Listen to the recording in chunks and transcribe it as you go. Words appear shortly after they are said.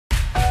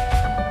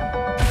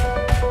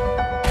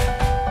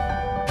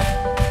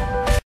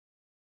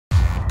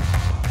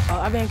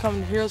I've been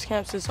coming to Heroes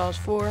Camp since I was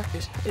 4.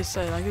 It's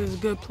like it was a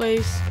good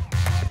place.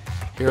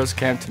 Heroes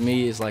Camp to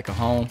me is like a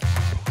home.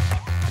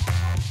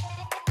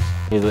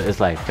 It's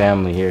like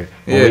family here.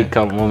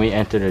 When we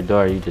enter the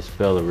door, you just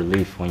feel the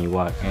relief when you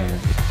walk in.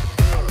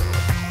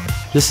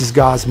 This is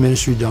God's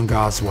ministry done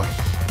God's way.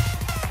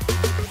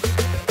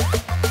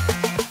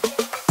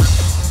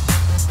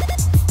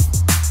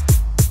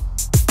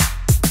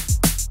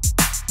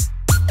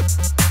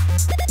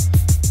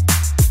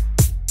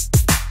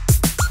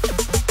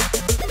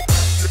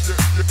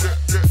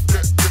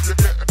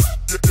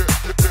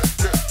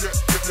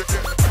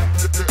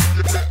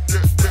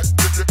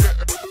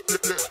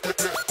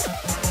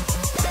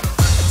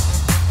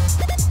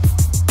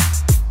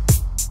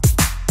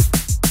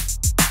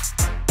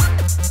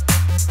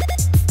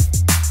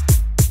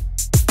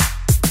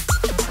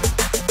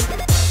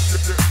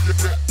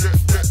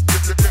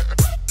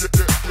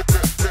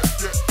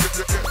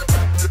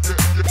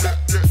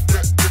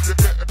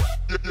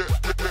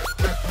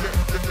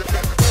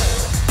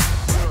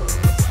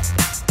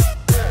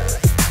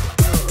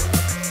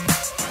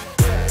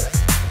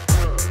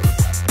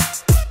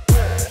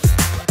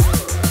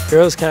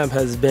 Heroes Camp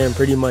has been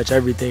pretty much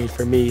everything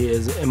for me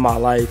in my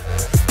life.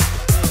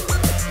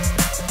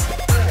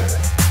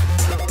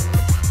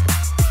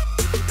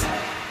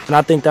 And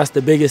I think that's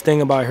the biggest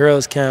thing about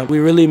Heroes Camp. We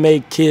really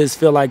make kids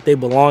feel like they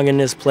belong in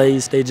this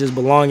place, they just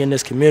belong in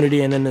this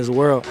community and in this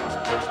world. You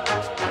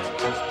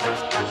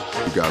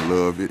gotta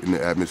love it in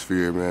the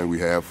atmosphere, man. We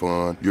have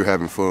fun. You're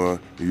having fun,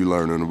 and you're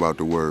learning about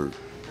the word.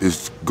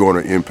 It's gonna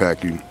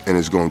impact you, and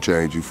it's gonna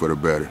change you for the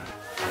better.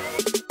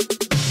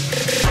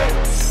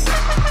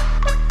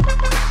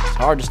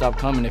 It's hard to stop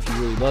coming if you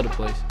really love the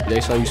place.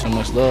 They show you so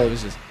much love.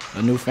 It's just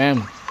a new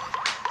family.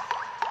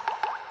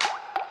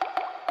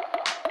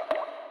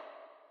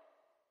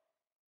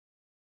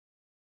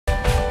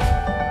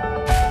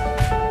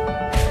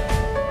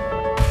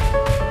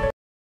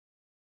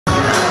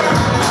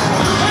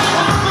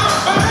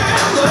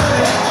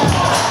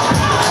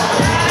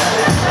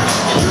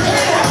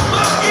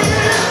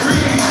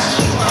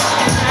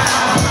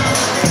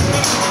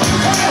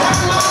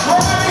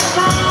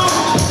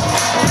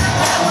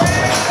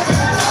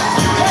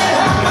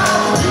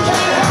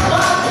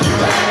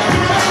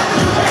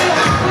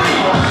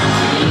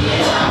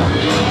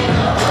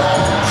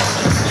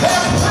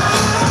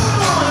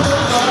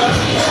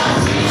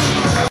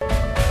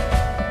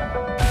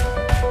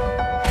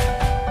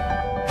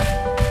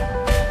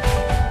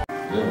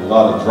 There's a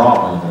lot of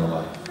drama in their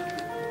life,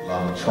 a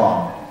lot of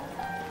trauma,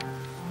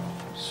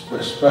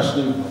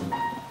 especially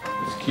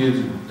as kids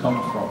who come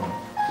from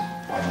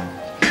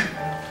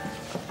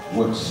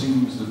what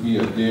seems to be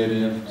a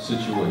dead-end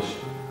situation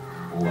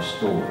or a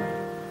story.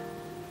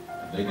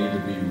 And they need to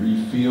be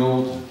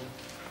refilled,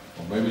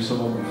 or maybe some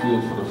of them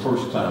feel for the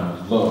first time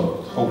with love,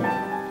 with hope,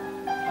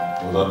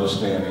 with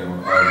understanding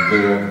of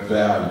their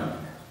value.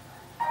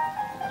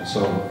 And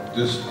so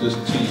this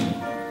team,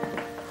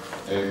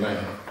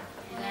 amen.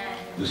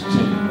 This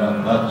team,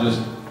 not just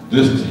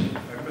this team,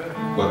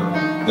 but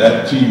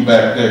that team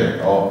back there,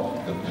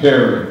 the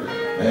Perry,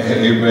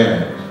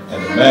 amen,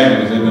 and the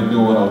Magleys, they've been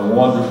doing a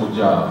wonderful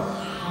job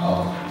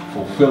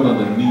fulfilling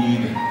the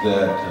need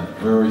that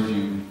very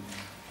few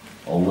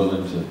are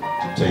willing to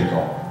take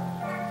on.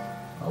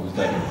 I was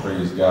thanking,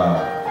 praise God,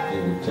 that they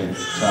would take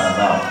time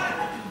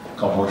out,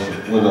 come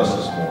worship with us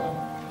this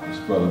morning. This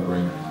brother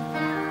bring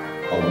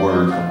a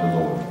word from the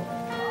Lord.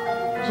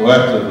 So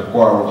after the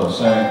choir will have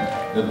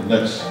sang, then the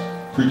next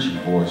preaching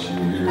voice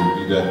you'll hear will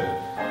be that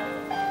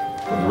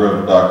from the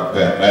Reverend Dr.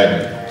 Pat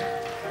Magley.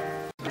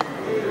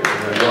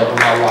 Welcome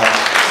my wife.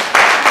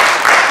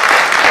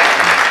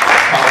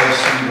 College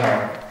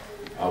sweetheart.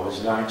 I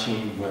was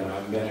 19 when I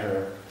met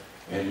her,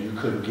 and you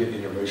couldn't get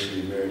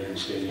interracially married in the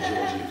state of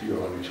Georgia if you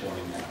were under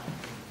 20 now.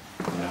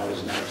 When I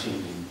was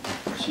 19,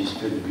 and she's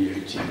going to be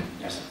 18.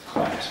 That's a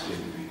class, going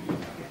to be.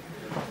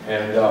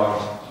 And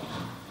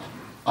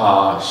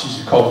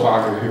she's a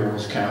co-founder of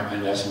Heroes Camp,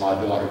 and that's my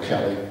daughter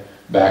Kelly.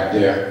 Back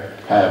there,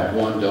 I have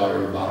one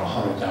daughter, about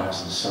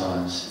 100,000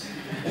 sons,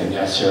 and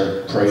that's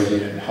her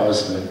prayed-in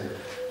husband.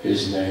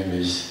 His name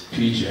is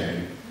PJ,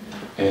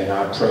 and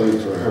I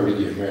prayed for her to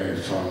get married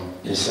from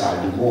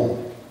inside the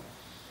womb.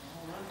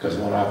 Because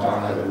when I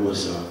found out it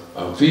was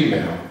a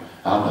female,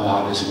 I know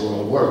how this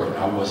world worked,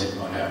 and I wasn't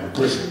going to have a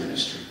prison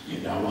ministry. You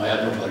know, I don't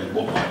have nobody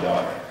but my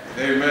daughter.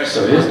 Amen.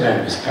 So his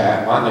name is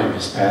Pat, my name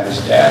is Pat, his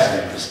dad's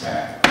name is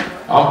Pat.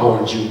 I'm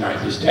born June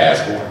 9th, his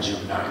dad's born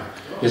June 9th.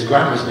 His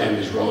grandma's name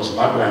is Rose,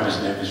 my grandma's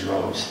name is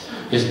Rose.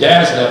 His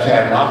dad's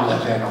left-handed, I'm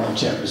left-handed, only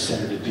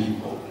 10% of the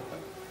people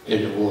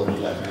in the world are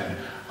left-handed.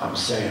 I'm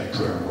saying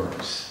prayer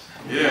works.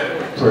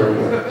 Yeah. Prayer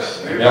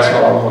works. And that's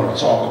what I want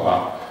to talk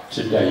about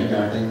today. You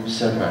got anything to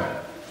say about it?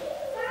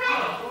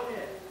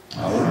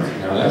 All right.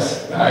 Now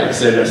I didn't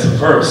say that's a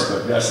verse,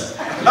 but that's...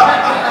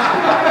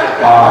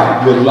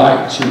 I would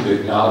like to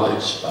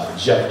acknowledge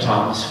Jeff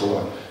Thomas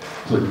for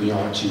putting me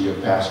on to your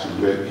Pastor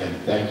Rick, and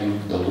thank you.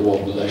 The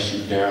Lord bless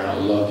you, Darren. I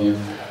love you.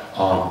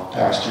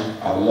 Pastor,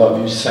 I love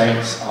you.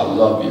 Saints, I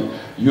love you.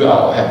 You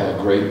all have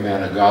a great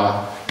man of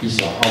God. He's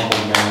a humble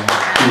man.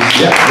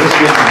 Yeah, let's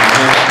give him a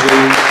hand,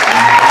 please.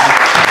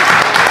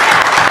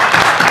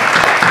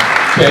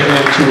 Came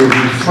into a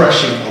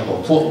refreshing of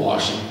a foot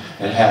washing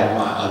and had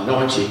my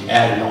anointing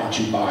added on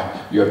to by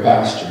your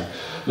pastor.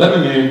 Let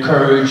me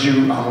encourage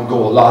you. I'm gonna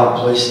go a lot of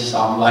places.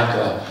 I'm like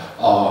a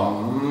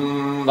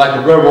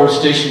railroad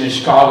station in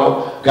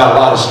Chicago. Got a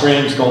lot of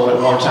streams going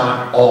at one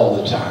time, all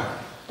the time.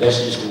 That's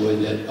just the way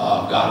that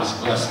God has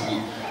blessed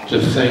me to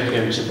think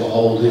and to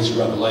behold His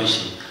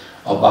revelation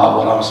about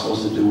what I'm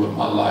supposed to do with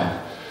my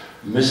life.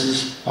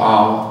 Mrs.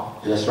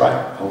 Powell, that's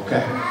right,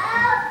 okay.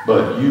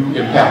 But you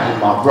impacted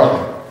my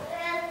brother,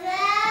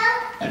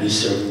 and he's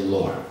serving the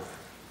Lord.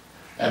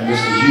 And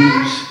Mr.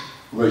 Hughes,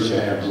 raise your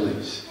hand,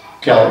 please.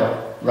 Kelly,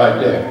 right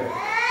there,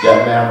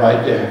 that man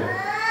right there.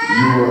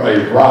 You were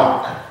a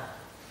rock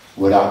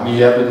without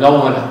me ever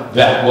knowing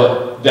that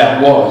what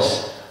that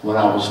was when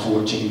I was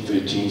 14,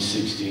 15,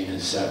 16, and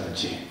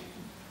 17.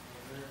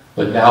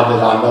 But now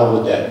that I know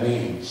what that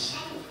means,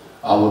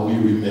 I would be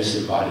remiss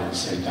if I didn't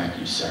say thank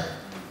you, sir.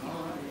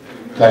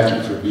 Thank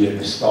you for being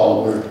a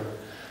stalwart.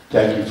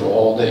 Thank you for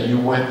all that you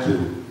went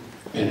through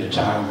in a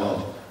time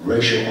of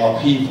racial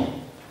upheaval.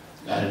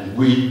 And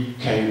we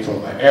came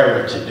from an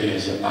era today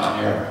as a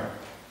non-era.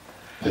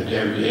 But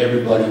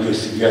everybody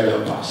gets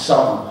together about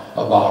something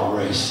about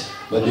race,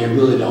 but they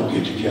really don't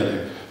get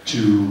together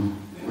to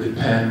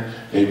repent.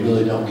 They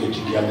really don't get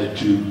together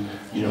to,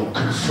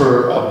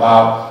 confer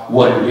about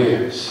what it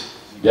is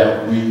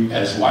that we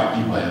as white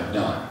people have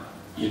done.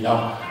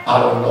 I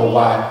don't know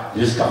why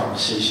this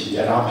conversation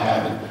that I'm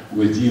having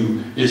with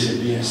you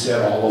isn't being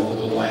said all over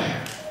the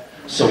land,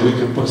 so we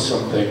can put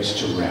some things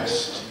to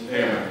rest.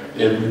 Amen.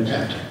 In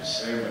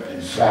repentance. Amen.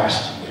 In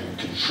fasting and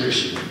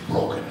contrition and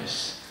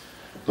brokenness.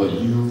 But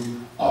you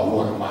are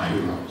one of my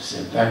heroes,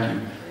 and thank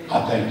you.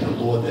 I thank the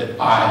Lord that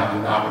I have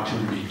an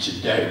opportunity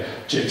today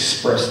to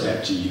express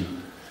that to you.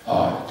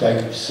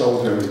 Thank you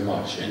so very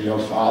much. And your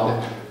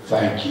Father,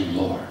 thank you,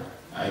 Lord.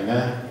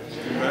 Amen.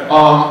 Amen.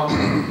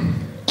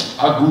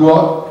 I grew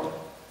up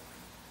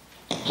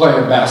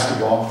playing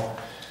basketball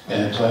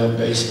and playing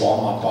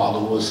baseball. My father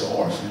was an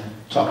orphan,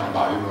 talking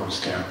about Heroes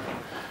Camp.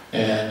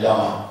 And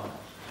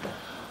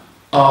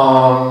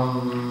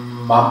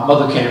my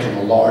mother came from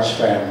a large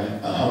family,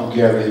 a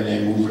Hungarian.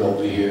 They moved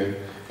over here,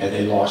 and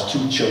they lost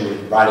 2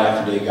 children right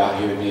after they got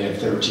here, and they had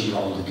 13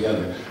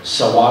 altogether.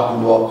 So I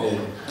grew up in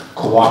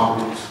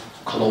cooperative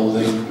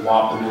clothing,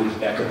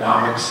 cooperative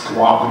economics,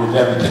 cooperative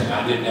everything.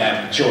 I didn't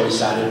have a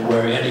choice. I didn't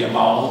wear any of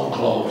my own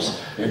clothes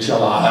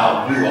until I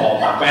outgrew all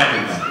my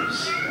family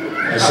members.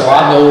 And so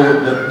I know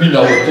the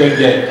thing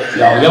that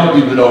y'all young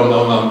people don't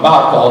know nothing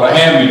about called a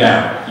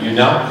hand-me-down,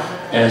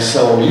 And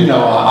so,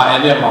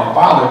 and then my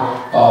father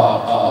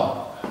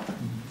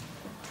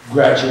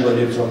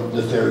graduated from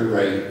the 3rd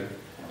grade,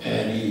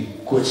 and he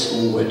quit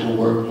school, went to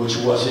work, which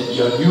wasn't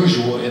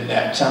unusual in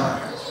that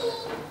time.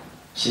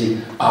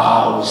 See,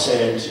 I was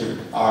saying to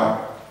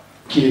our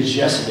kids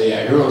yesterday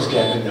at Heroes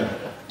Camp in the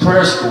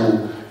prayer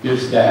school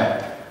is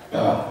that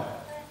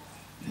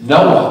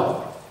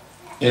Noah,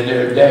 in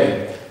their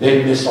day,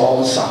 they missed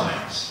all the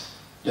signs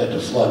that the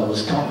flood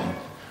was coming.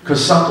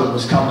 Because something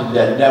was coming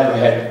that never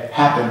had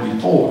happened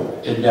before.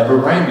 It never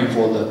rained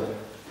before the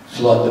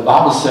flood. The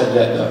Bible said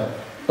that the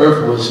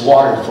earth was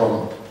watered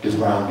from the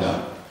ground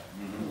up.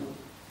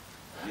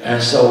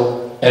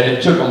 And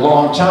it took a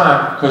long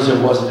time because there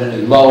wasn't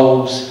any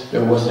Lowe's,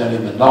 there wasn't any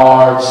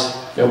Menards,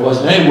 there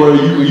wasn't anywhere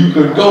you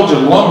could go to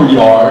the lumber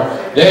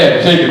yard. They had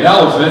to take an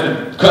elephant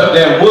and cut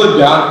that wood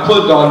down and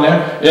put it on there,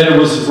 and it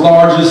was as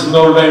large as the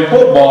Notre Dame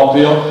football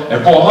field,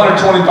 and for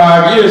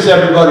 125 years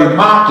everybody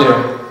mocked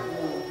him.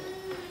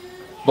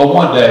 But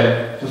one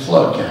day, the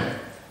flood came.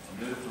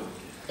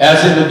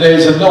 As in the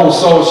days of Noah,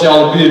 so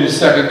shall it be in the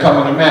second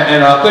coming of man.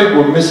 And I think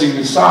we're missing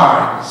the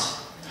signs.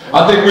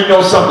 I think we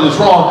know something is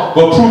wrong,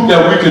 but proof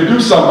that we can do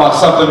something about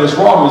something that's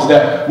wrong is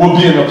that we'll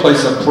be in a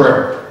place of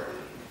prayer.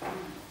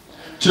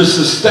 To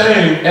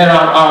sustain, and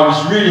I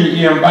was reading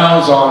Ian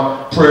Bounds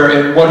on prayer,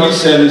 and what he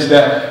said is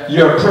that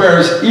your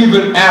prayers,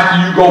 even after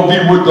you go be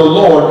with the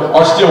Lord,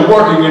 are still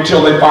working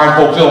until they find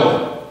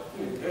fulfillment.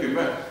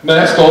 Man,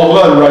 that's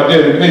cold-blooded right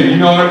there to me. You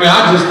know what I mean?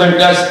 I just think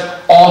that's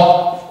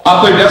off.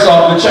 I think that's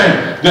off the chain.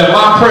 That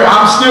my prayer,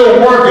 I'm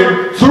still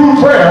working through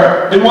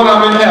prayer, and when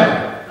I'm in heaven.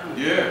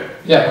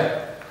 Yeah.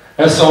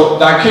 And so,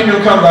 thy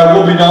kingdom come, thy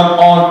will be done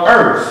on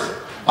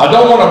earth. I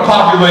don't want to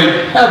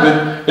populate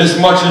heaven as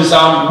much as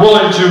I'm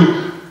willing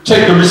to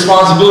take the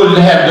responsibility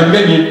to have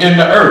dominion in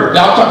the earth.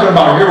 Now, I'm talking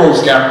about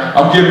Heroes Camp.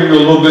 I'm giving you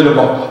a little bit of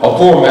a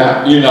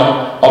format,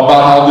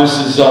 about how this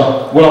is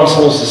what I'm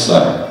supposed to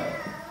say.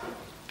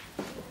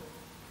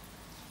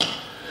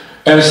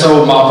 And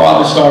so my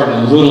father started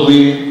in Little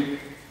League,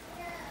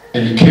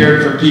 and he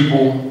cared for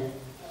people.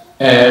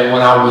 And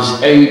when I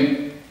was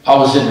 8, I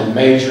was in the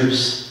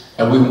majors,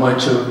 and we went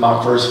to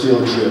my first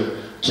field trip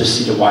to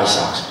see the White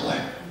Sox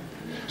play.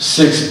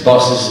 6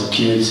 buses of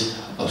kids,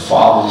 of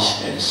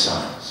fathers and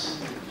sons.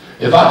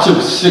 If I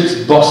took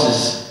 6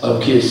 buses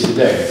of kids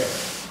today,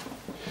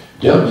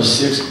 there'll be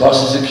 6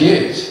 buses of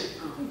kids.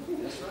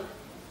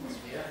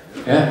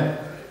 Yeah.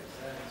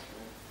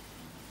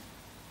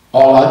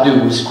 I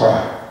do is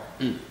cry.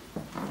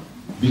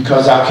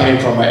 Because I came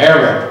from an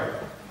Arab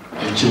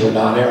into a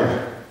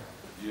non-Arab.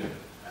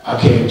 I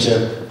came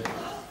to,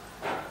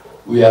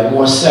 we have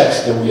more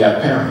sex than we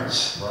have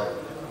parents.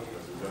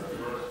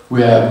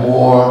 We have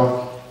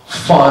more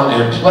fun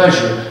and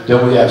pleasure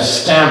than we have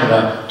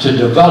stamina to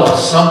develop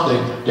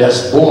something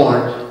that's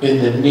born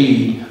in the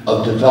need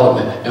of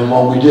development. And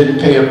when we didn't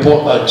pay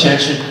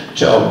attention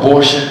to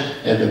abortion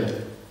and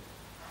the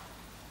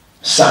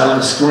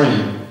silent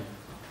scream,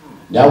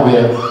 now we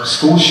have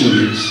school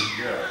shootings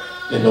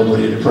and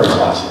nobody in the prayer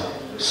closet.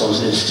 So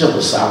it's still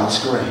a silent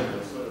scream.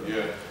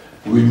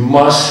 We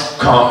must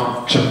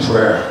come to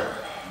prayer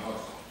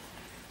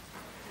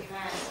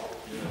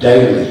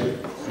daily.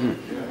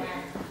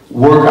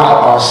 Work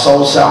out our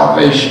soul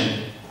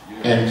salvation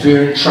and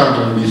fear and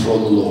trembling before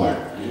the Lord.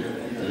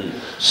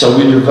 So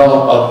we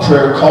develop a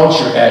prayer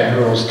culture at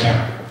Heroes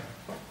Camp.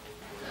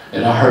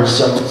 And I heard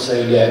someone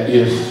say that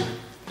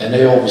and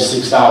they over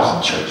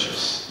 6,000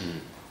 churches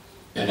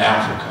in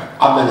Africa.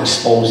 I've been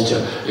exposed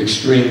to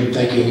extreme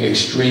thinking,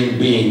 extreme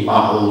being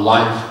my whole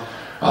life.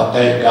 I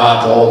thank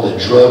God for all the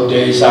drug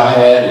days I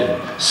had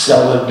and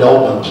selling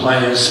dope and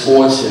playing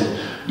sports and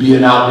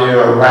being out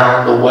there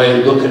around the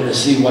way looking to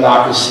see what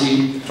I could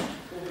see.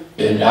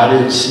 And I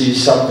didn't see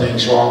some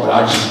things wrong, but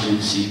I just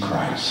didn't see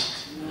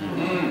Christ.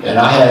 And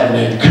I had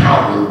an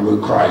encounter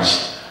with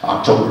Christ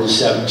October the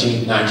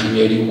 17th,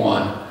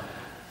 1981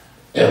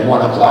 at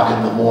 1 o'clock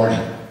in the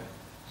morning.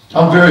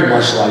 I'm very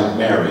much like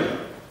Mary.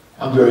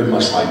 I'm very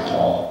much like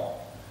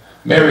Paul.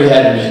 Mary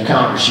had an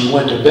encounter. She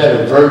went to bed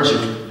a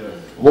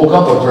virgin, woke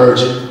up a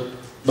virgin,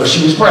 but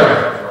she was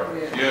pregnant.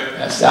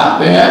 That's out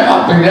there.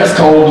 I think that's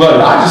cold-blooded.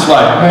 I just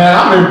like, man,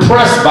 I'm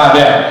impressed by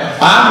that.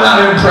 I'm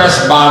not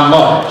impressed by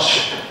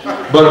much.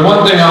 But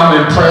one thing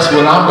I'm impressed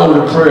with, I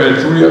go to prayer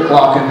at 3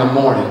 o'clock in the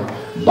morning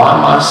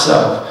by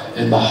myself,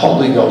 and the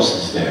Holy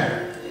Ghost is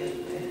there,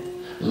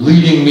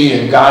 leading me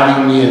and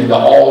guiding me into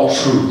all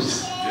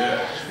truth.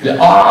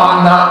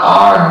 Are not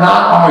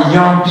our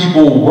young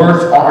people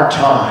worth our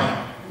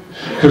time?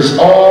 Because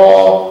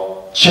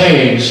all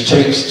change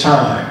takes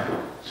time.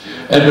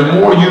 And the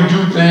more you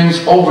do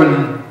things over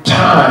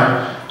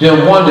time,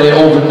 then one day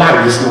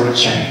overnight it's going to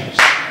change.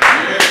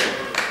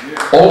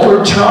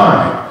 Over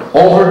time,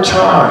 over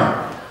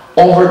time,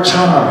 over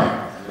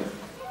time,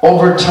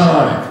 over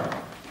time.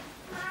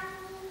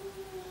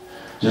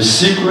 The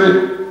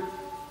secret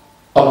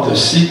of the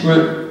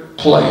secret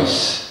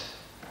place,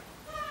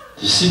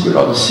 the secret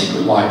of the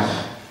secret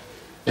life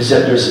is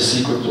that there's a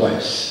secret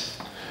place.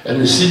 And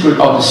the secret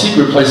of the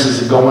secret place is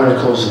to go in and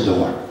close the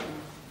door.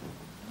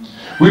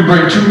 We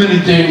bring too many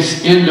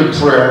things into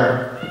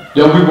prayer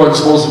that we weren't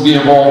supposed to be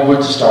involved with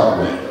to start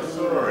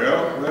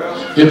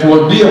with. If it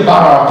would be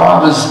about our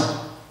Father's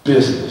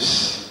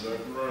business,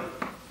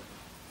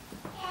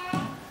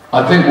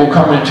 I think we'll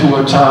come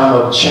into a time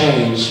of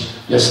change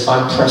that's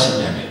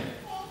unprecedented.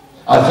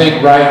 I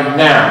think right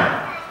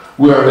now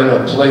we're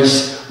in a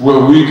place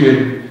where we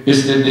can,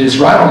 it's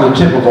right on the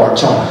tip of our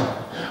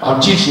tongue. I'm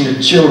teaching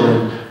the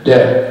children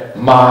that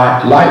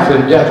my life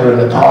and death are in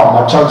the power of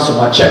my tongue, so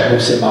my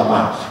checkbook's in my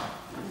mouth.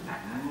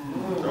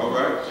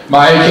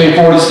 My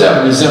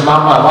AK-47 is in my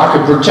mouth. I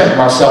can protect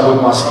myself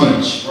with my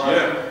speech.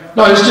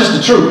 No, it's just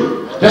the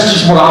truth. That's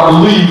just what I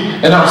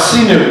believe, and I've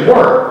seen it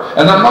work.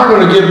 And I'm not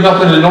going to give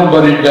nothing to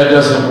nobody that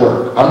doesn't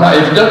work.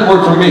 If it doesn't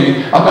work for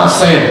me, I'm not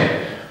saying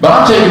it. But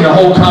I'm taking the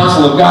whole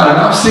counsel of God, and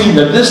I've seen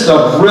that this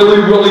stuff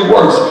really, really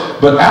works.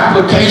 But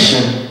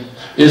application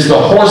is the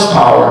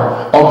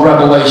horsepower of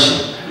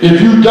revelation. If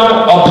you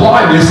don't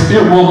apply this,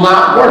 it will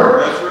not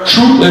work.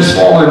 Truth is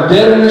falling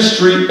dead in the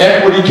street.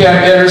 Equity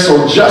can't enter,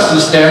 so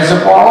justice stands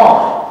afar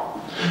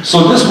off.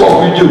 So this is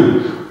what we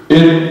do.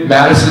 In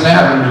Madison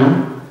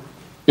Avenue,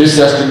 it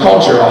sets the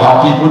culture of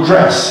how people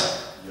dress.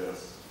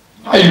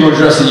 How are you going to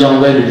dress a young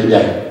lady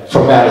today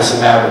from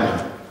Madison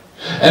Avenue?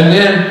 And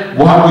then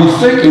what we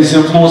think is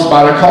influenced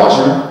by the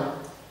culture,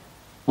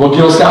 what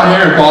Gil Scott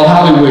Heron called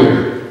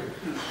Hollywood.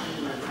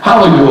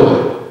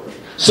 Hollywood.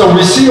 So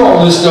we see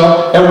all this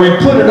stuff and we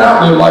put it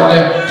out there like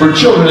that for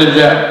children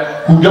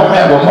that who don't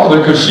have a mother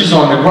because she's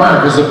on the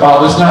ground because the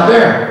father's not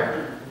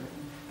there.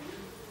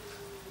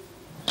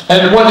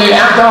 And when they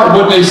act out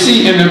what they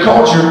see in the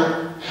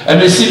culture and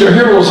they see their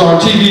heroes on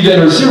TV that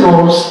are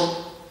zeros,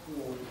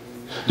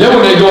 then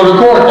when they go to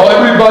court,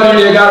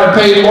 everybody they got a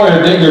paid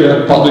lawyer, they get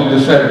a public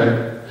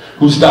defender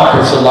whose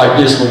dockets are like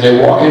this when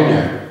they walk in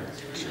there.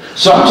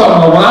 So I'm talking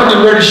about when I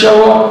get ready to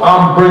show up,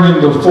 I'm bringing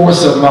the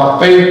force of my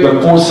faith,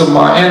 the force of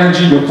my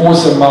energy, the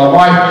force of my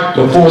wife,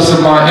 the force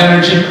of my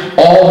energy,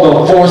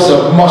 all the force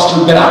of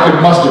mustard that I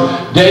could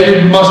muster.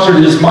 David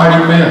mustered his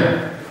mighty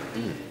men.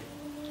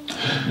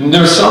 And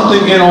there's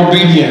something in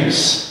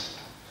obedience.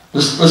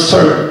 Let's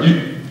turn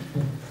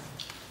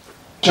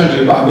to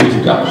your Bible if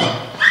you got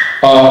one.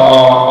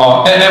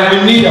 And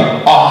then we need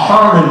a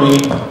harmony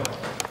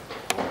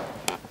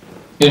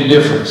in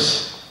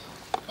difference.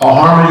 A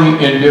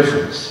harmony in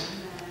difference.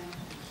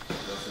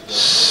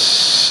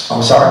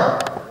 I'm sorry?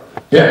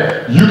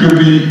 Yeah, you can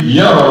be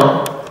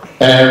young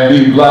and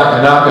be black,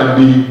 and I can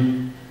be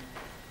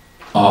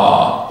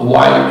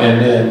white,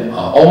 and then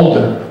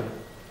older.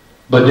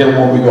 But then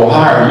when we go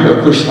higher, you're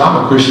a Christian,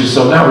 I'm a Christian,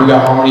 so now we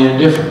got harmony and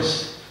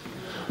difference.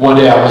 One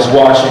day I was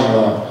watching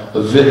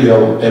a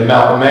video, and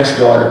Malcolm X's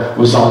daughter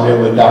was on there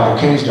with Dr.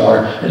 King's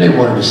daughter, and they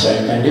wanted the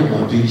same thing. They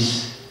want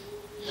peace.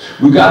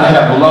 We got to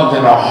have love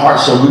in our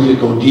hearts so we can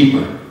go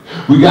deeper.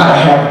 We got to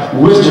have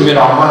wisdom in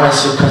our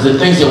minds because the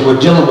things that we're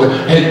dealing with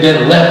have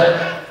been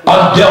left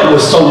undealt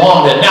with so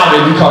long that now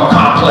they become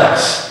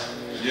complex.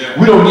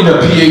 We don't need a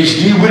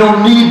PhD. We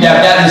don't need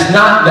that. That is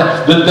not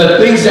the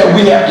things that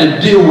we have to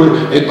deal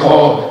with. It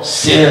called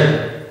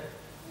sin.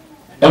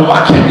 And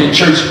why can't the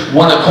church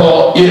want to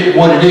call it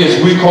what it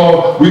is? We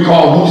call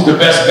who's the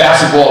best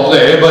basketball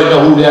player. Everybody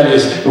know who that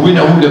is. And we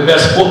know who the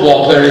best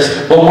football player is.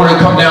 But when it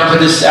comes down to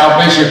this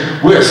salvation,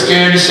 we're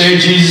scared to say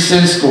Jesus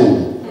in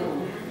school.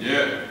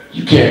 Yeah.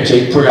 You can't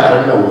take prayer out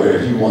of nowhere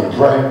if you want to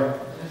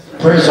pray.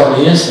 Prayer's on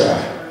the inside.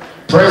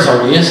 Prayer's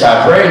on the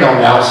inside. Prayer ain't on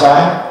the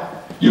outside.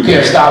 You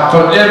can't stop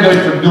anybody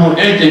from doing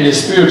anything that's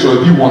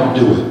spiritual if you want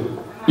to do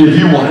it. If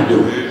you want to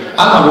do it.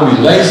 I'm not going to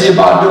be lazy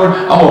about doing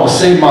it. I'm going to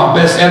save my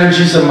best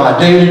energies of my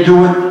day to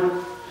do it.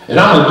 And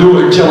I'm going to do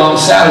it until I'm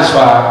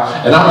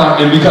satisfied.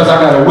 And because I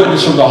got a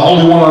witness from the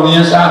Holy One on the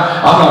inside,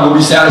 I'm not going to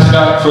be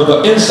satisfied for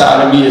the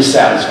inside of me is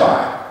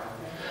satisfied.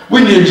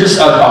 We need just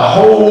a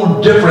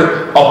whole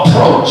different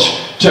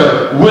approach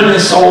to winning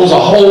souls, a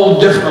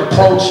whole different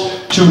approach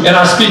to, and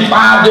I speak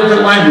 5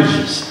 different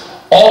languages.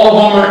 All of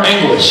them are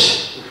English.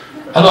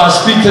 I know how to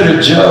speak to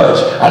the judge.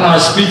 I know how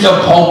to speak to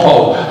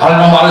Popo. I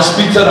know how to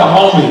speak to the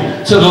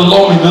homie, to the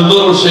lonely, the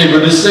little shaver,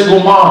 the single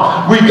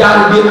mom. We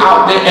got to get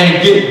out there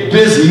and get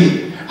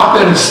busy. I've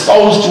been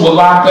exposed to a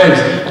lot of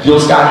things. Gil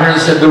Scott Heron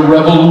said the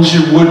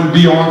revolution wouldn't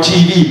be on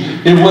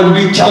TV. It wouldn't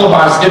be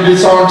televised. If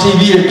it's on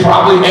TV, it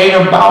probably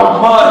ain't about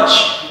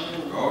much.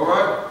 All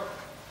right.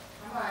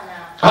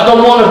 I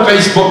don't want to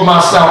Facebook my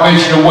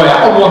salvation away.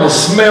 I don't want to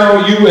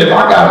smell you. If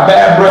I got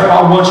bad breath,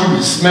 I want you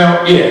to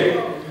smell it.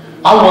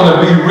 I want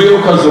to be real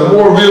because the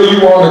more real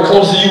you are, the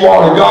closer you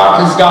are to God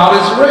because God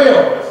is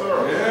real. Yes, sir.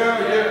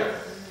 Yeah.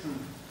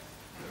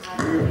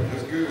 That's good.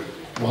 That's good.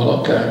 Well,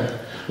 okay.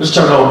 Let's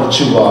turn over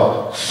to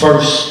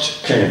 1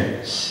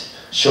 Kings.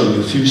 Show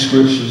you a few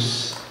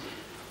scriptures.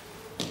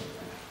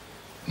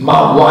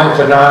 My wife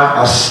and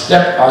I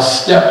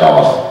stepped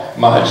off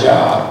my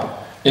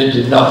job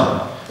into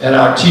nothing. And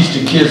I teach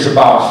the kids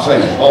about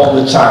faith all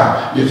the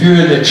time. If you're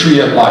in the tree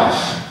of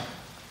life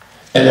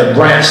and the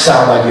branch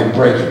sounds like it's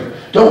breaking,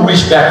 don't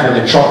reach back for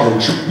the trunk of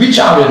the tree. Reach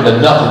out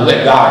into nothing.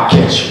 Let God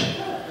catch you.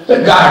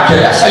 Let God catch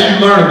you. That's how you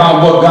learn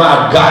about what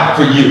God got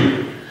for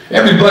you.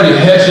 Everybody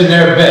hedging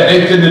their bet.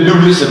 They finna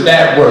do this or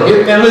that work.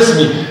 And listen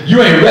to me,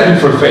 you ain't ready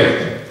for faith.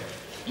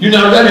 You're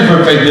not ready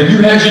for faith. If you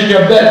hedging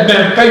your bet,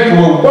 man, faith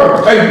will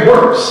work. Faith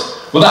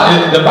works. Well,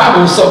 the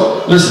Bible is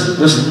so,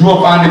 listen, you want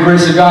to find the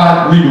grace of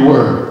God? Read the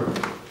Word.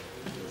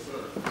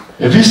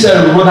 If he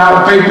said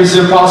without faith it's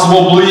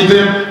impossible to believe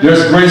him,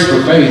 there's grace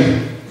for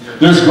faith.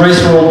 There's grace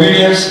for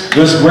obedience.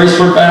 There's grace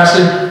for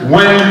fasting.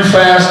 When you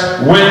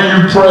fast, when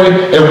you pray,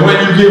 and when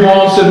you give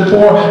alms to the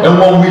poor, and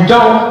when we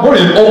don't, we're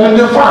in open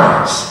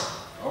defiance.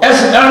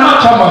 And I'm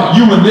not talking about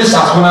you in this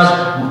house.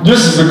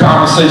 This is a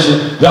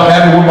conversation that I'm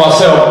having with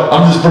myself.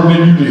 I'm just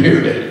permitting you to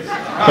hear that.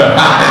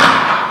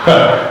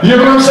 You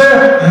know what I'm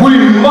saying?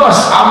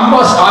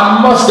 I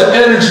must, the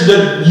energy,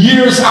 the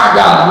years I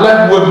got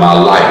left with my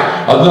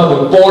life,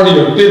 another 40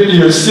 or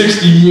 50 or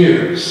 60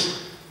 years.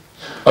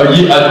 A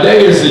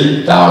day is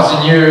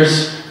 1,000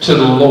 years to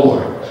the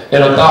Lord,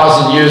 and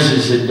 1,000 years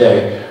is a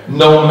day.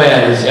 No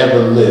man has ever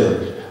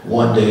lived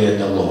one day in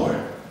the Lord.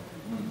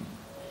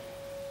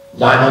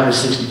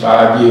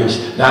 965 years,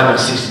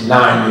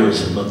 969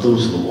 years as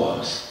Methuselah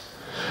was.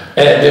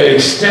 And they're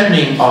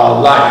extending our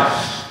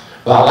life.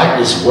 But I like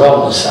this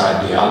wellness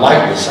idea. I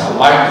like this.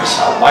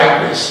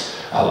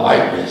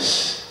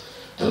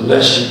 The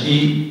less you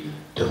eat,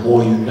 the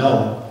more you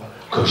know,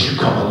 because you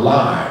come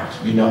alive.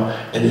 You know,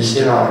 and it's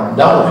in our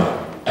knowing.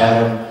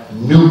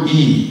 Adam knew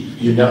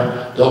Eve, you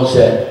know. Those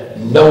that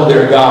know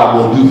their God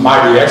will do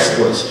mighty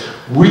exploits.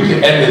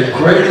 And the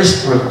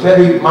greatest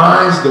prophetic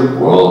minds the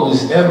world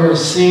has ever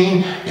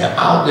seen are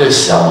out there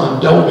selling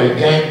dope and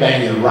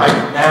gangbanging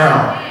right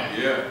now.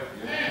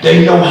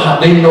 They know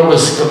the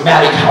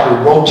schematic, how to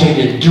rotate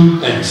and do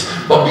things.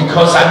 But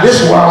because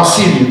this is where I don't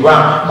see the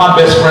ground. My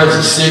best friends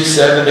are 6,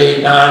 7,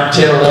 8, 9,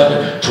 10,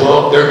 11,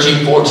 12,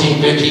 13,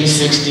 14, 15,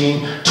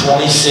 16,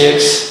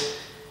 26.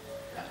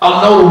 I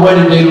know the way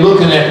that they're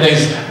looking at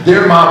things.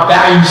 They're my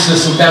value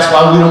system. That's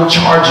why we don't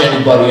charge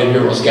anybody in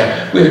Heroes Camp.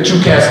 We had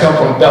 2 cats come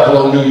from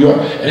Buffalo, New York,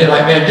 and they're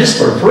like, man, this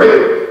for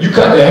free? You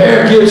cut the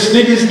hair, give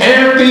sneakers,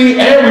 and feed,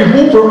 and we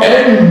hoop them,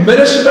 and you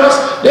minister to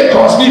us? They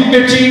cost me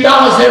 $15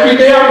 every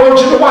day I go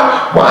to the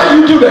Y. Why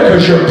you do that?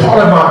 Because you're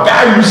part of my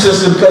value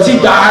system, because he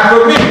died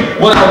for me.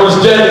 When I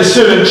was dead and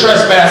sin and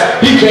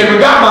trespass, he came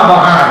and got my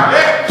behind.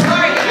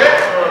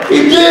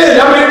 He did.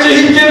 I mean,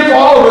 he did it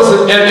for all of us.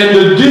 And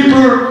the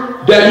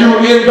deeper that you're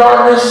in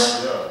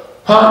darkness,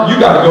 you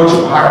got to go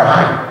to a higher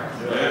height.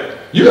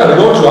 You got to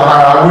go to a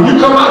higher height. When you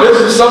come out,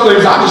 there's some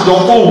things I just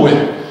don't fool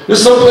with.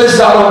 There's some places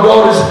I don't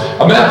go. As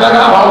a matter of fact,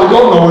 I hardly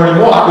go nowhere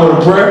anymore. I go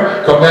to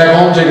prayer, come back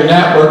home, take a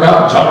nap, work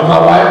out, talk to my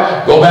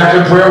wife, go back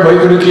to prayer,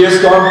 wait for the kids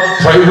to come,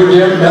 pray with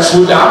them, mess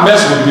with them. I mess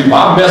with people.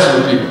 I mess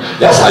with people.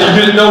 That's how you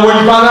get to know where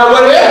you find out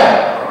where they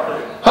at.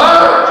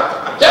 Huh?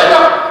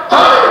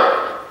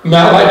 Man,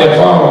 I like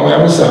that farmer, man.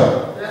 What's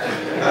up?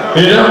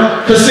 You know?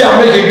 Because see,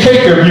 I'm making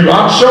cake of you.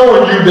 I'm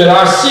showing you that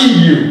I see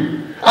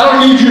you. I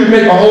don't need you to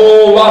make a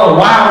whole lot of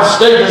wild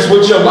statements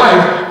with your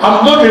life.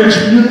 I'm looking at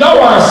you. You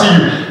know I see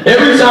you.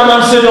 Every time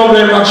I'm sitting over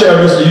there in my chair,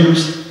 Mr.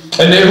 Hughes,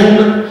 and they're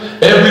hooping,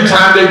 every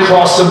time they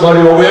cross somebody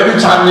over, every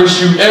time they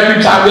shoot,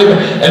 every time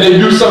they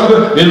do something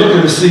good, they're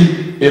looking to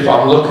see if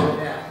I'm looking.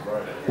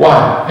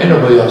 Why? Ain't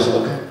nobody else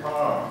looking.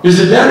 Is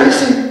it that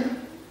easy?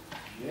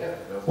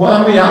 Well,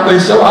 I mean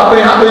so.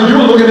 I mean, you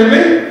were looking at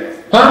me.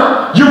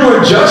 Huh? You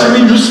weren't judging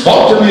me. You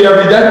spoke to me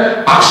every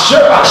day.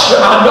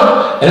 I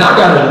know. And I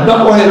got a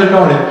knucklehead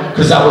anointing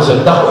because I was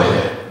a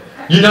knucklehead.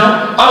 You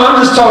know?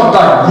 I'm just talking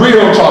like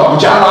real talk,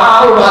 which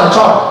I don't know how to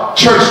talk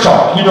church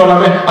talk. You know what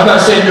I mean? I'm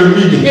not saying you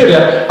need to hear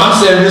that. I'm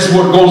saying this is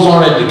what goes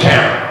on at the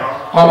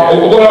camp.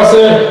 What I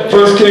said,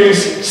 1 Kings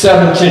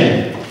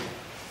 17.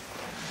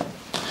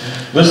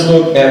 Let's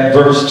look at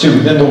verse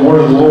 2. Then the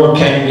word of the Lord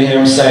came to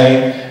him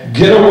saying,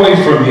 get away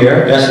from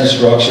here. That's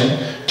instruction.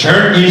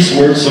 Turn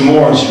eastward, some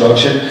more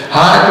instruction.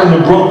 Hide from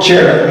the brook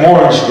Cherith,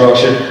 more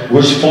instruction,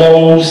 which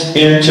flows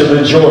into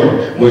the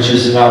Jordan, which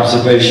is an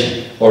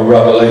observation or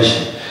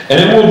revelation. And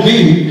it will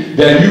be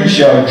that you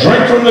shall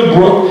drink from the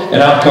brook,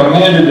 and I've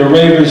commanded the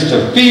ravens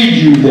to feed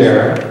you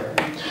there.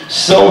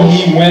 So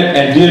he went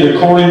and did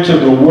according to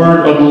the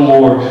word of the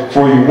Lord.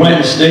 For he went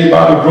and stayed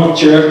by the brook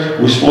Cherith,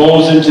 which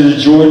flows into the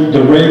Jordan.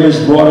 The ravens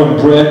brought him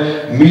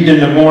bread, meat in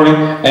the morning,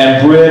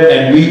 and bread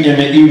and meat in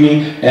the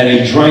evening, and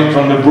he drank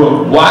from the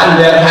brook. Why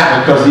did that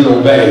happen? Because he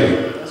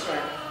obeyed. That's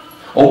right.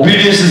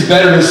 Obedience is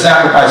better than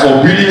sacrifice.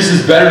 Obedience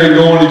is better than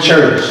going to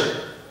church.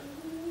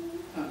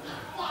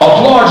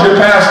 Applaud your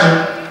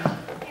pastor.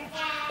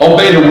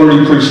 Obey the word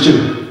he preached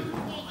to.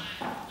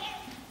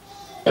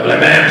 And like,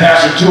 man,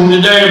 Pastor Tune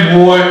today,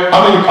 boy.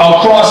 I mean,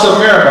 across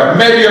America,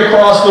 maybe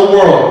across the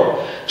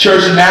world.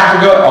 Church in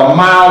Africa, a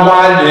mile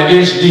wide and an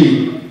inch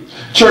deep.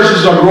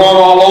 Churches are growing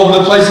all over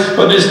the place,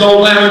 but there's no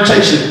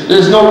lamentation.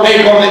 There's no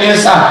ache on the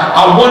inside.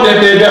 I wonder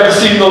if they've ever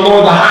seen the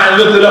Lord the high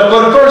and lifted up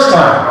for the first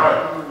time.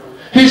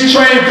 His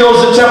train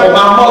fills the temple.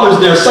 My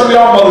mother's there. Some of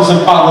y'all mothers and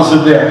fathers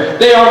are there.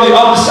 They are on the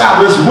other side.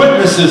 There's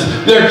witnesses.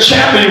 They're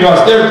championing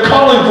us. They're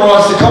calling for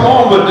us to come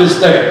on with this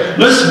thing.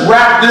 Let's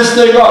wrap this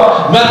thing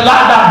up.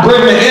 Not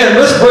bring the end.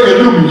 Let's bring a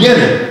new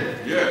beginning.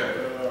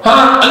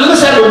 Huh? And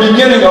let's have a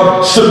beginning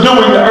of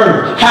subduing the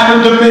earth,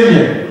 having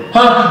dominion.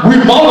 Huh? We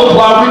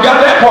multiply. We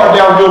got that part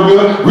down real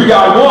good. We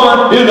got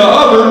one in the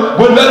oven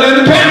with nothing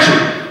in the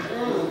pantry.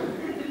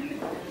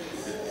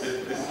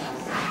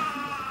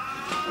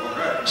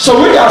 So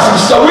we got some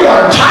stuff. We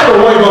got a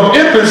tidal wave of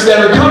infants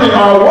that are coming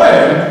our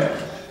way.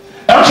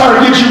 And I'm trying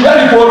to get you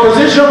ready for it because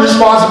it's your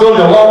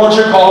responsibility along with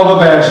your call of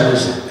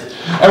evangelism.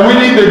 And we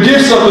need the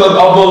gifts of the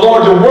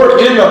Lord to work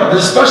in them,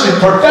 especially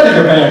prophetic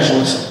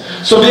evangelism.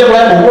 So be able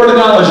to have a word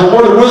of knowledge, a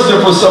word of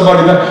wisdom for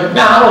somebody.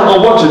 Now, I don't know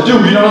what to do.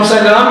 You know what I'm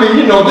saying? And I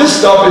mean, you know, this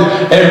stuff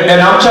is,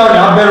 and I'm telling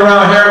you, I've been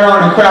around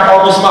heroin and crap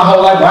almost my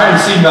whole life, but I ain't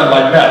seen nothing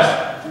like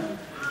meth.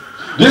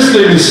 This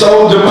thing is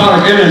so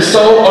demonic and it's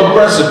so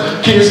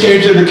aggressive. Kids came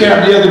to the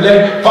camp the other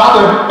day.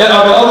 Father, and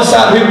on the other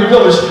side of Hickory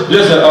Village,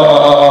 there's a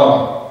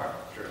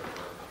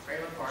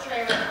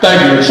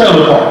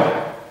trailer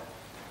park.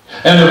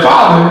 And the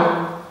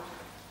father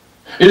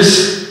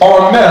is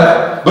on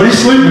meth, but he's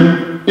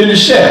sleeping in the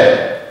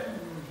shed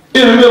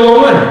in the middle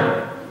of winter.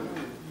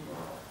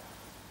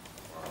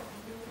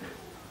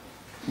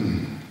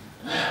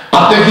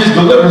 I think his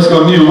deliverance is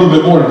going to need a little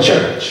bit more than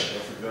church.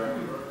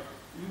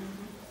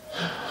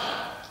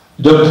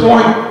 The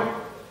point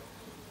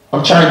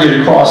I'm trying to get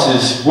across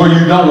is where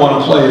you don't want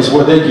to play is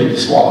where they get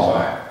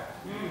disqualified.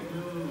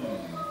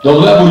 The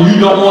level you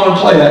don't want to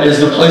play at is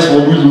the place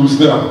where we lose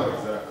them.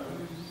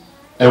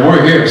 And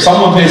we're here.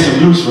 Someone paid some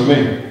dues for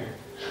me.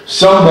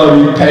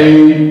 Somebody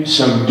paid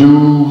some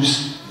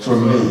dues for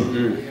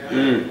me.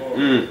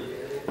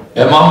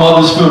 At my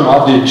mother's funeral,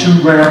 I did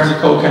 2 grams of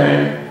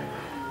cocaine,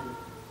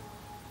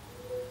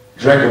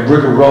 drank a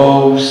brick of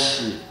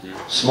rose,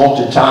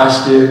 smoked a tie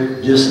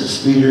stick, did some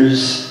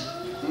speeders.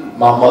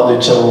 My mother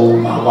told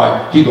my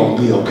wife, he gonna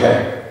be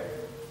okay.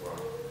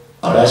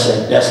 Oh, that's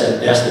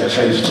their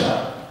faith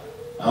stuff.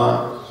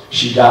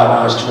 She died when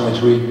I was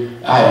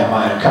 23. I had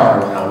my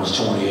encounter when I was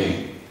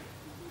 28.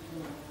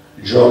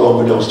 Drug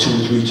overdose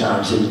 2 or 3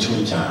 times in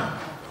between time.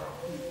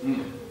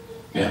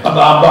 Yeah.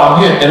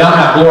 I'm here, and I'm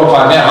not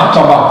glorifying that. I'm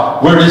talking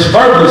about where this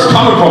fervor is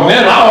coming from,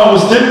 man. I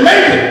almost didn't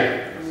make it.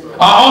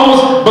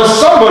 But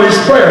somebody's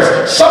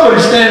prayers,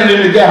 somebody's standing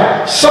in the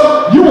gap.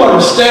 You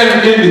weren't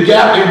standing in the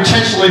gap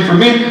intentionally for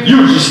me.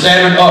 You were just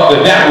standing up,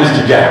 and that was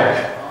the gap.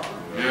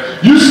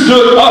 You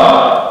stood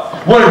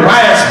up when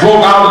riots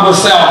broke out of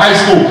LaSalle High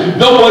School.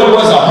 Nobody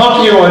was a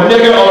hunky or a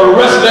nigger or the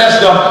rest of that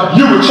stuff.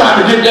 You were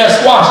trying to get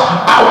that squashed.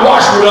 I watched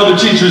watched what other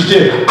teachers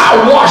did. I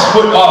watched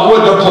what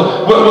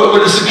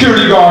the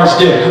security guards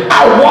did.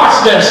 I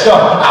watched that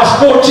stuff. I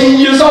was 14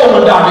 years old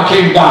when Dr.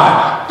 King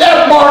died.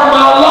 That marked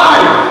my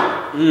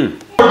life.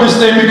 This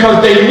thing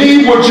because they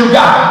need what you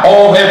got.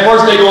 Oh, at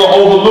first they're going to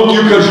overlook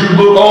you because you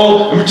look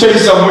old. Let me tell you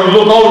something. When you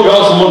look old, you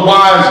also look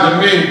wise to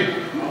me.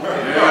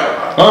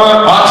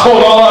 I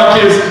told all our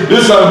kids,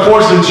 this is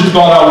unfortunate you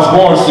thought I was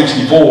born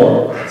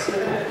 64.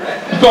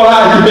 You thought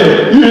I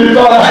did. You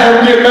thought I had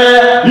to get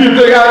mad. You didn't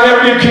think I'd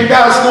never get kicked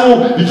out of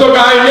school. You thought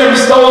I ain't never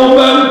stole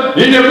nothing.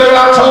 You didn't think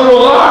I told a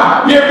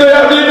lie. You didn't think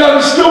I did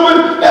nothing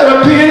stupid. Had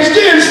a PhD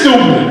in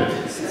stupid.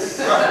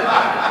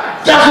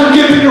 That's what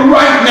gives me the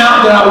right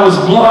now that I was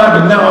blind,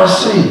 but now I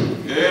see.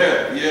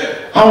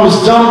 I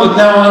was dumb, but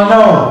now I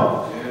know.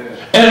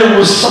 And it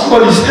was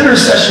somebody's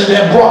intercession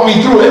that brought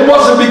me through. It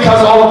wasn't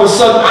because all of a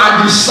sudden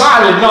I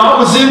decided. No, I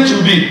was in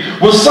too deep.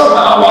 Well, something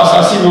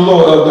I see the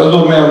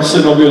little man was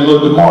sitting over here,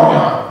 little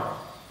DeMarion.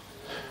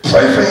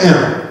 Pray for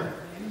him.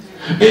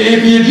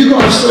 If you're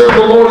going to serve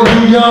the Lord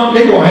and you're young,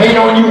 they're going to hate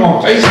on you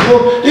on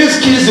Facebook. There's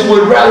kids that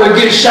would rather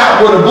get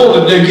shot with a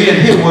bullet than get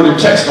hit with a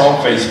text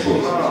on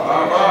Facebook.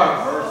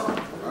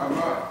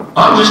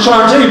 I'm just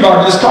trying to tell you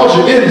about this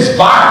culture. It is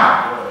vile.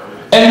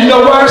 And you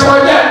know why it's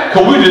like that?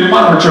 Because we didn't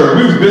monitor.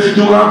 We was busy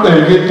doing our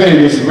thing, getting paid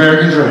this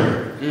American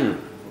dream.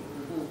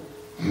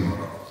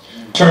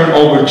 Turn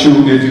over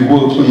to, if you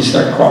will, please,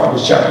 2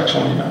 Chronicles chapter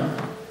 29.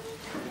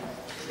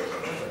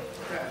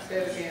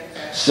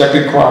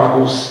 2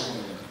 Chronicles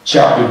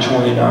chapter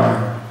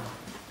 29.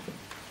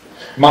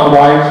 My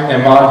wife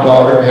and my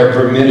daughter have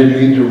permitted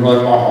me to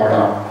run my heart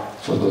out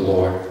for the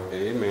Lord.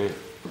 Amen.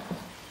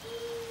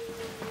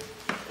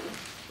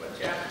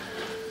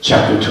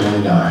 Chapter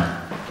 29.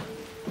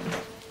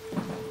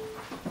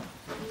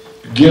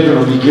 Given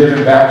will be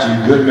given back to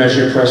you, good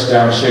measure, pressed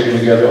down, shaken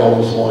together,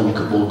 overflowing,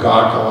 will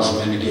God cause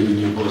men to give in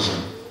your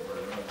bosom.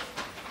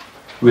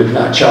 We have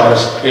not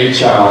charged a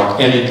child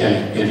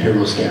anything in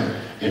Heroes Camp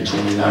in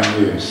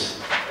 29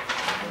 years.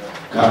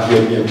 God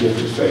gave me a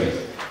gift of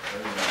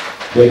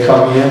faith. They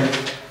come in,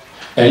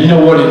 and you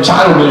know what?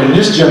 Entitlement in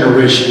this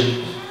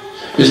generation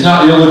is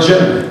not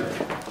illegitimate.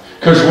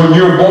 Because when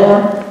you're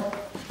born,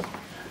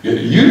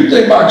 you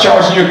think about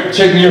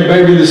taking your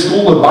baby to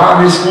school or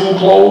buying their school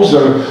clothes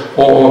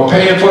or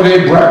paying for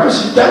their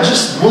breakfast. That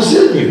just was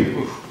in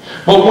you.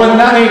 But when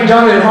that ain't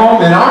done at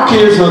home, and our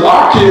kids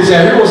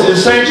at Heroes in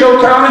St. Joe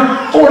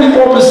County,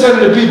 44%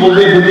 of the people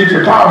live beneath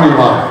the poverty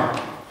line.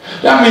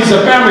 That means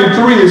a family of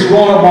 3 is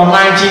growing up on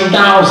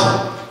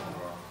 19,000.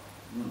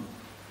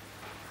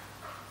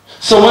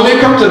 So when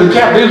they come to the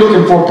camp, they're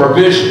looking for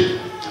provision.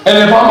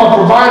 And if I'm a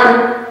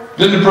provider,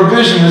 then the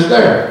provision is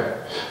there.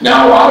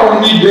 Now, I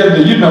don't need them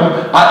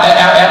to,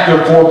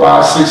 after 4,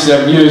 5, 6,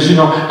 7 years,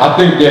 I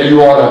think that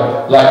you ought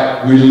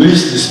to,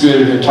 release the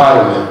spirit of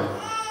entitlement.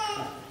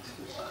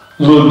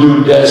 Little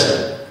dude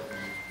Desmond,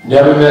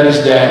 never met his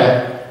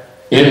dad,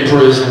 in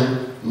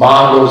prison,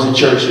 mom goes to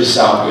church at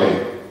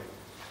Southgate.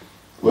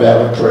 We're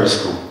having prayer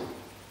school.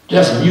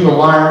 Desmond, you a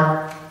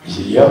liar? He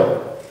said,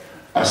 yep.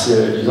 I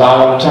said, you lie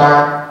all the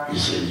time? He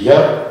said,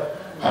 yep.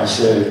 I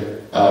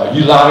said,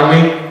 you lie to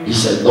me? He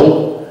said,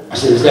 nope. I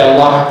said, is that a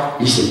lie?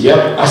 He said,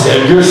 yep. I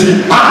said, good,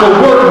 see, I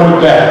can work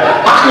with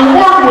that. I can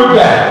work with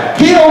that.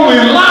 He only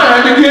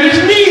lied to get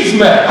his needs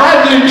met. I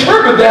had to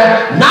interpret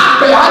that,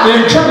 I had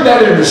to interpret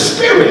that in the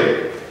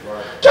spirit.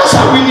 That's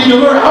how we need to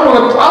learn. I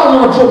don't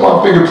want to put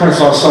my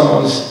fingerprints on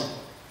someone's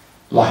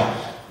life.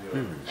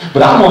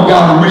 But I want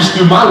God to reach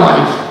through my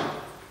life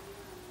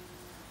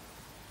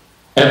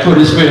and put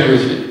his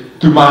fingers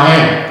through my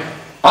hand.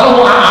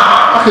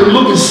 I can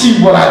look and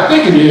see what I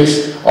think it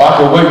is, or I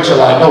can wait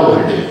until I know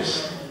what it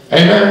is.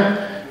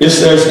 Amen. It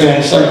says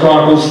in 2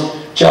 Chronicles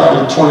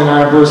chapter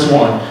 29 verse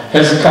 1,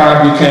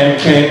 Hezekiah became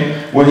king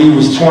when he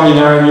was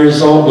 29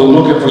 years old, but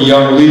looking for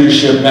young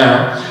leadership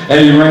now. And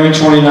he reigned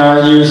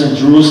 29 years in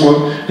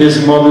Jerusalem.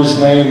 His mother's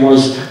name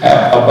was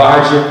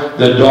Abijah,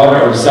 the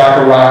daughter of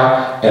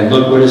Zechariah. And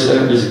look what it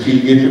said, this is key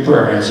to get your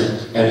prayer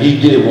answered. And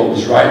he did what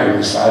was right in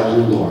the sight of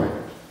the Lord,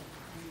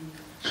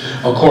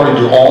 according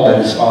to all that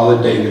his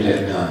father David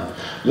had done.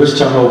 Let's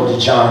turn over to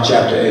John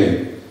chapter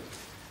 8.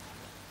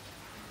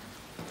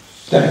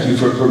 Thank you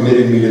for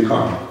permitting me to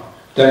come.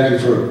 Thank you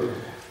for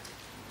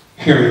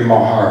hearing my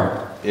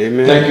heart.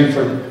 Amen. Thank you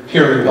for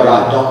hearing what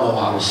I don't know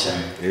how to say.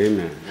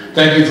 Amen.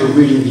 Thank you for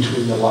reading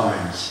between the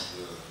lines.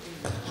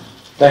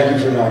 Thank you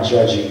for not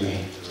judging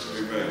me.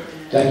 Amen.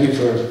 Thank you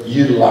for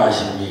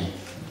utilizing me.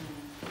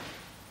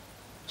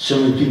 So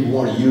many people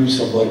want to use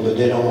somebody, but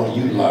they don't want to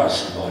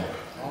utilize somebody.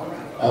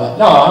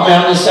 No, I mean,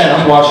 I'm just saying,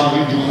 I'm watching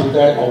you do the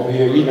thing over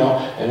here,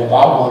 and if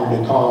I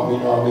wanted to come,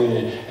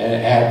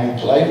 and have you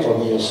play for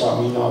me or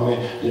something,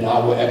 then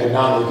I would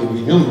economically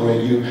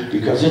remunerate you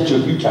because it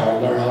took you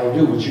time to learn how to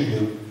do what you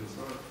do.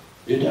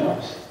 It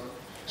does.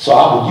 So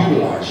I would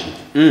utilize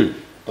you.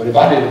 But if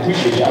I didn't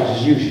appreciate you, I'd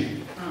just use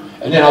you.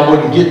 And then I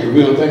wouldn't get the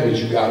real thing that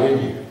you got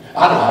in you.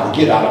 I know how to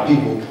get out of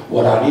people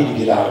what I need to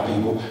get out of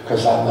people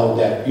because I know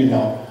that,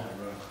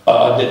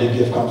 That the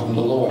gift comes from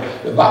the Lord.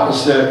 The Bible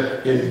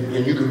said,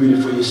 and you can read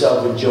it for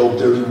yourself in Job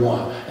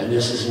 31, and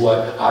this is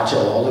what I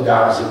tell all the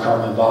guys that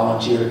come and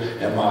volunteer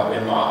in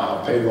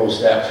my payroll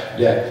staff,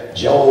 that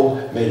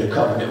Job made a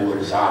covenant with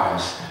his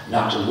eyes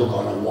not to look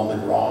on a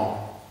woman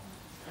wrong.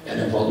 And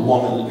if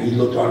he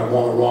looked on a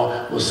woman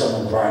wrong, was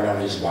someone crying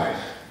on his wife.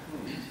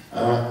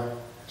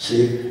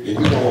 See, if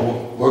you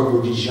don't work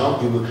with these young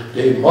people,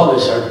 their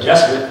mothers are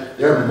desperate.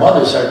 Their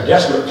mothers are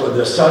desperate for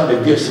their son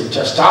to get some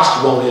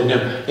testosterone in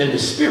them, in the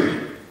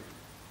spirit.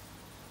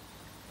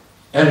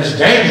 And it's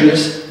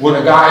dangerous when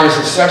a guy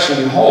isn't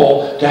sexually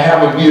whole to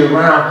have him be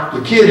around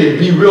the kid and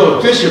be real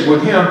efficient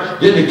with him.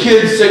 Then the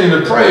kid's singing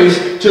the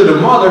praise to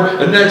the mother.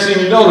 The next thing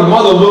you know, the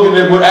mother looking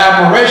at it with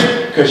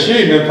admiration because she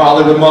ain't been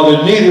following the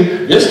mother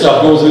neither. This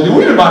stuff goes into,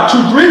 we're in about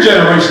 2-3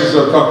 generations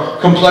of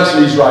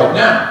complexities right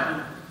now.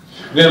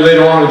 Then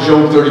later on in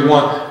Job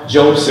 31,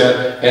 Job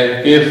said,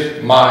 and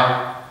if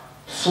my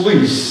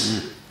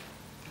fleece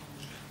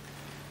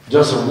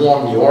doesn't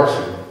warm the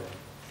orphan,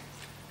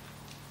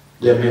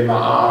 then may my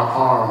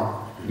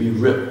arm be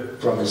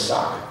ripped from his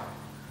socket.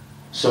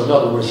 So in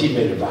other words, he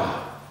made a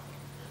vow.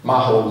 My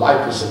whole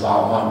life is a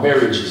vow. My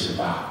marriage is a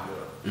vow.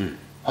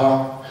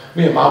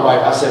 Me and my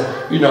wife, I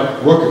said, you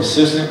know, we're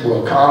consistent,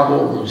 we're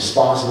accountable, we're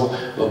responsible,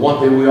 but one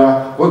thing we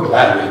are, we're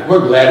gladiators.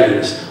 We're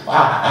gladiators.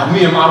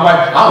 Me and my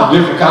wife, I'm a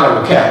different kind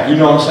of a cat. You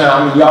know what I'm saying?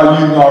 I mean, y'all,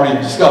 you already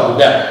discovered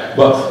that.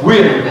 But we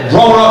had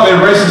grown up in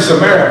racist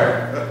America.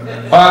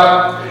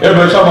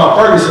 Everybody talking about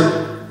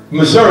Ferguson,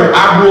 Missouri.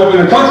 I grew up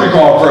in a country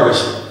called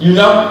Ferguson, you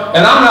know?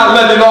 And I'm not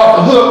letting it off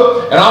the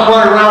hook, and I'm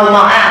running around with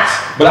my axe,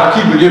 but I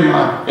keep it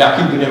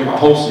in my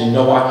holster. You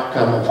know why?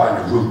 Because I'm going to find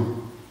the root.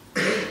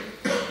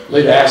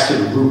 Lay the axe to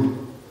the root.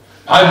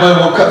 I might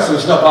want to cut some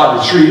stuff out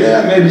of the tree.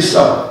 Yeah, maybe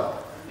so.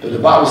 But the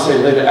Bible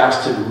says lay the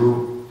axe to the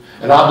root.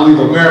 And I believe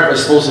America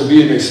is supposed to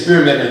be an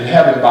experiment in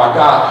heaven by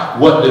God,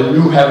 what the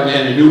new heaven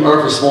and the new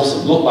earth is supposed to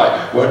look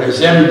like, where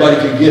everybody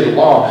can get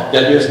along,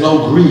 that there's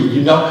no greed,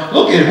 you know.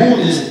 Look at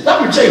who is,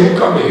 let me tell you who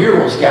come to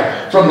Heroes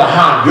Camp. From the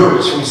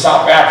Honduras, from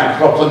South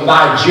Africa, from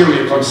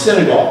Nigeria, from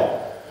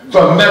Senegal,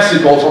 from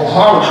Mexico, from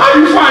Harlem. How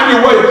do you find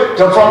your way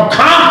from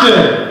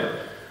Compton?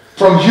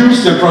 From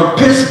Houston, from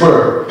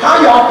Pittsburgh.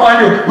 How y'all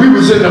find it? We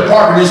was in the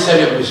park and they said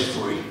it was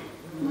free.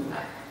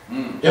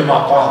 In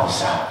my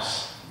Father's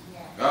house.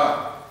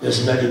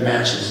 There's many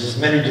mansions,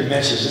 there's many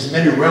dimensions, there's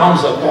many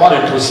realms of thought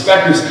and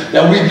perspectives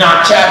that we've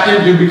not tapped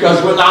into because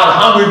we're not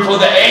hungry for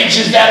the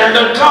ages that are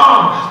to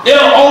come.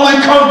 They'll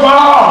only come by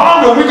our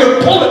hunger. We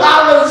can pull it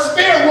out of the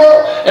spirit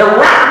world and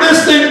wrap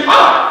this thing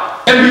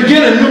up and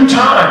begin a new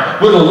time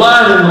with the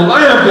lion and the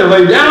lamb can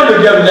lay down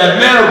together. That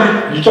man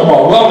will be, you talk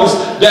about wellness,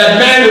 that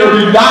man will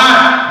be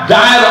die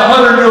at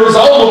 100 years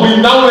old will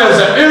be known as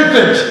an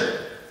infant.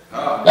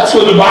 That's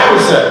what the Bible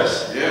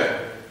says.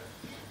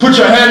 Put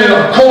your hand in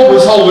a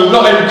cobra's hole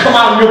and come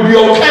out and you'll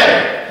be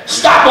okay.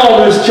 Stop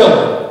all this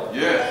killing.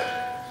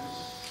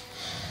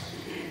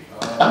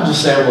 I'm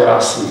just saying what I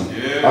see.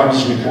 I'm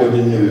just reporting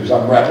the news.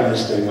 I'm wrapping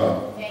this thing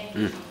up.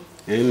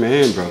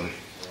 Amen, brother.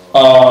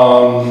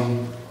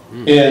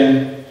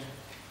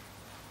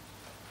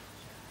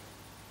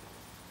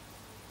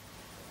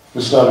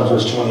 Let's start in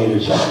verse 28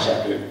 of John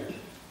chapter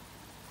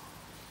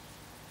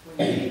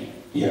 8.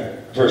 Yeah,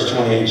 verse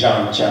 28,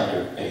 John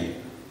chapter 8.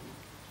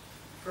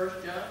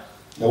 First John?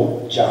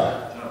 No,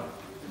 John.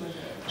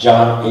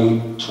 John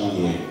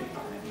 8:28.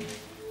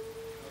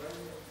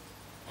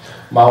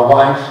 My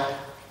wife,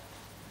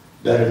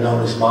 better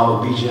known as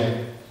Mama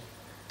BJ,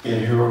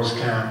 in Heroes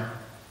Camp,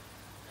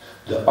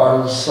 the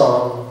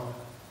unsung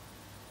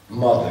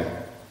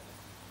mother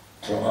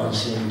for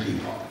unseen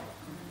people.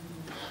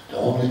 The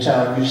only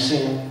time you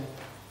see them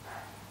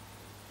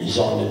is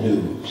on the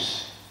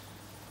news,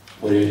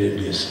 where they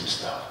did some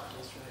stuff.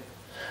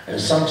 And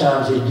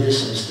sometimes they did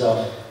some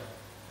stuff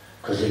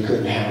because they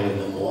couldn't handle it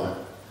no more.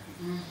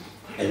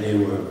 And they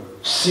were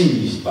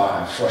seized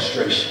by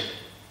frustration.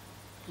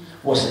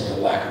 It wasn't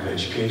the lack of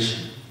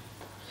education.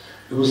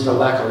 It was the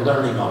lack of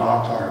learning on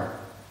our part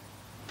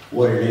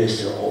what it is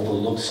to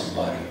overlook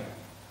somebody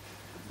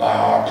by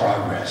our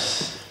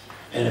progress.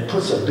 And it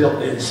puts a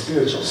built-in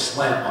spiritual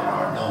slant on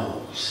our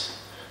nose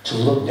to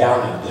look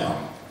down at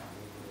them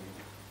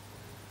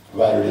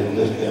rather than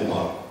lift them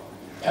up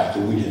after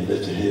we didn't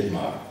lift him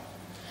up.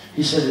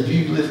 He said, if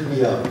you lift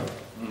me up,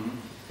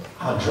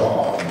 I'll draw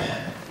all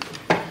men.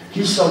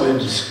 He's so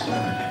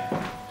indiscriminate.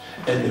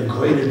 And the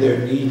greater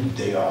their need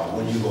they are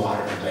when you go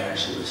out of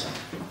evangelism.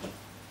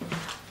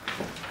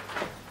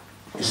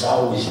 It's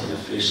always the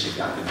fish that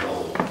got the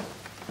gold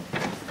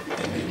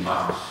in their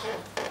mouth.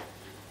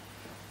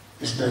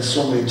 It's been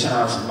so many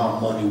times that my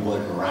money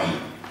wasn't right.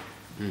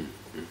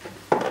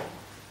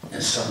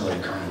 And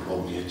somebody come and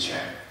wrote me a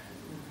check.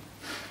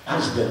 I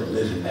just been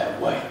living that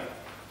way.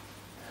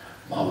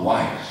 My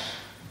wife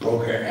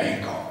broke her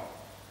ankle.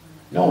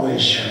 No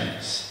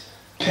insurance.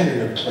 Pin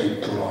and a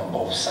plate put on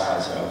both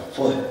sides of her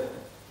foot.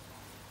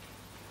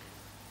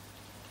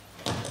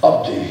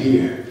 Up to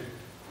here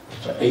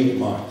for 8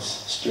 months,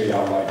 straight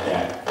out like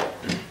that.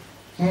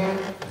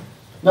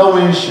 No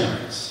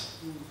insurance.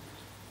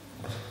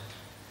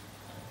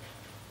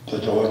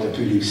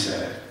 orthopedic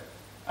said,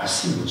 I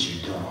see what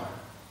you're doing.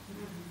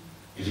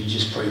 If you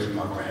just pray for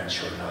my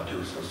grandchildren, I'll do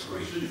it for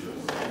free.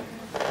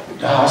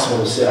 The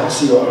hospital said, I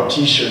see all the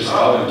t-shirts and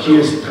all the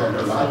kids that come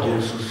through, I'll do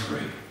it for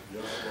free.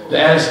 The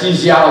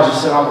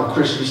anesthesiologist said, I'm a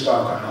Christian, he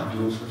started crying, I'll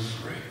do it for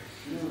free.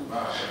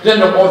 Then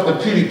the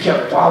orthopedic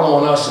kept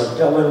following us and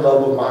fell in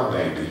love with my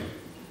baby.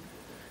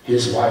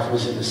 His wife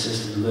was in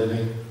assisted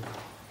living.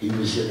 He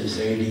was in his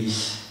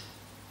 80s.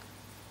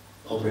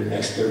 Over the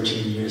next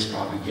 13 years,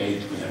 probably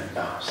gave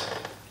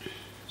 $300,000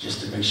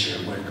 just to make sure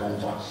it wasn't going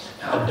far.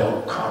 I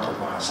don't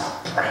compromise,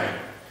 I pray.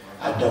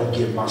 I don't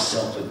give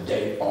myself a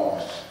day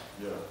off.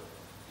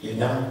 You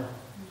know?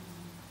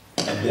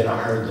 And then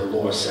I heard the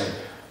Lord say,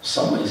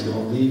 somebody's going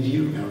to leave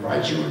you and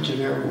write you into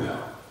their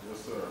will.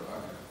 Yes, sir.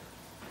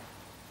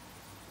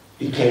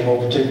 He came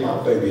over to take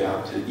my baby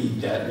out to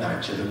eat that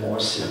night to the Moore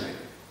Civic.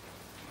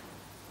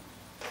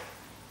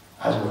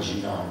 I want you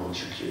to know I wrote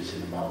your kids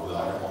into my will.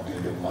 I don't want to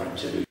give them money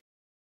to the